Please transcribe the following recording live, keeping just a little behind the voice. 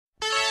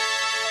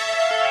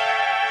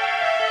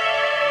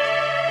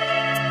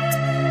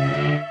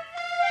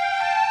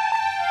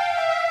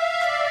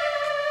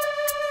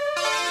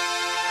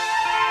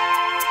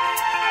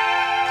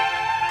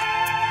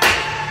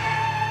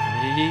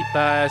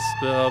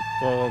passed up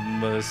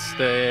on the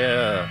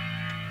stair.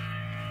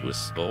 We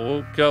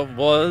spoke of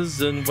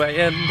wasn't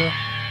when,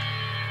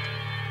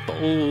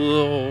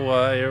 although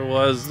I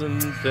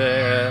wasn't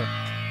there.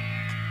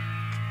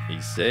 He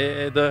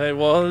said I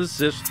was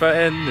his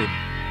friend,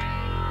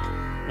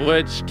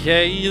 which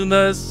came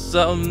as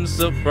some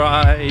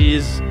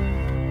surprise.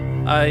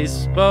 I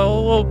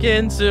spoke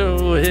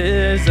into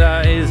his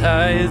eyes.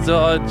 I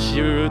thought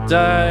you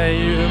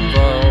died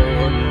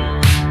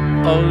alone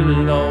a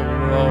long,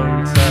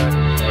 long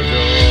time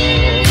ago.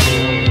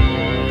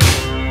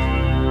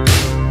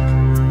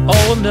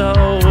 Oh no,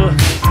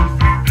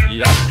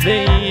 not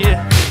me.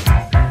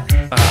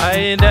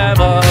 I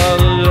never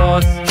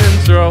lost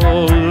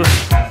control.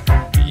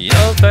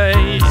 Your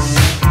face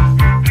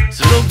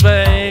to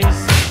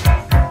face,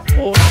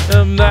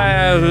 the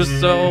matters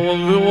of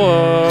the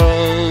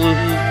world.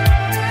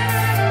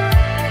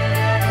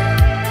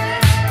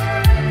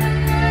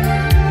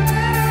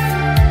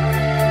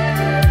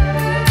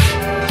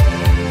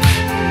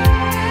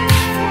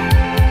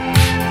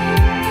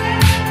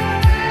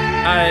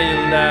 I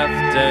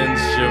laughed and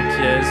shook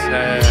his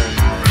hand,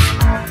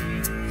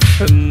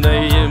 and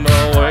named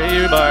away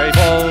by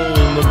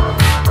phone.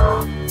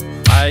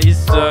 I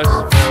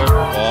searched for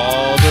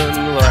foreign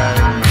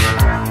land.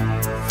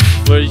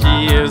 For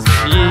years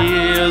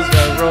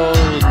I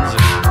rolled.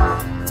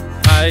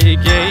 I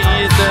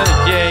gazed and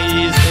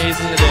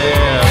gazed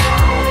there,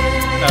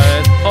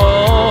 and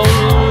all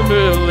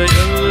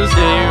millions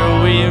here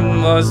we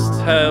must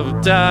have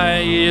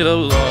died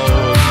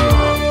alone,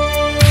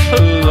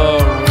 a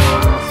long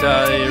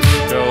time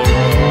ago.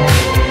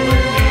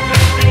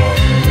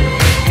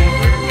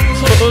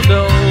 Oh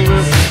no,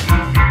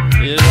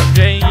 it's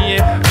okay.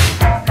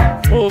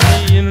 Oh,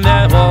 we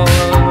never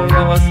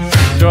lost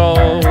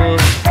control.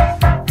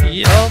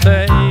 Your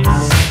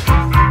face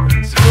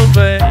to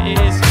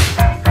face,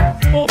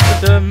 over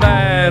the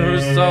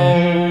matters of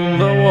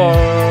the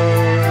world.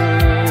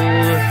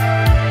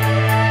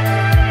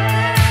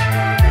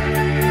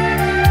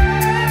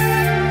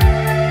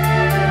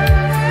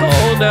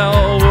 Oh no,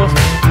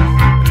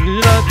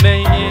 not me.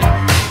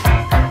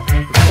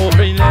 Oh,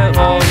 we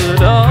never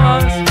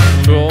lost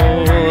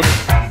control.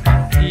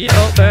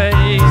 Your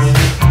face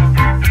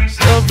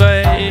to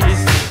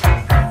face,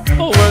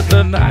 over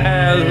the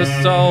matters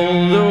of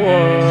the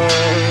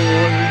world.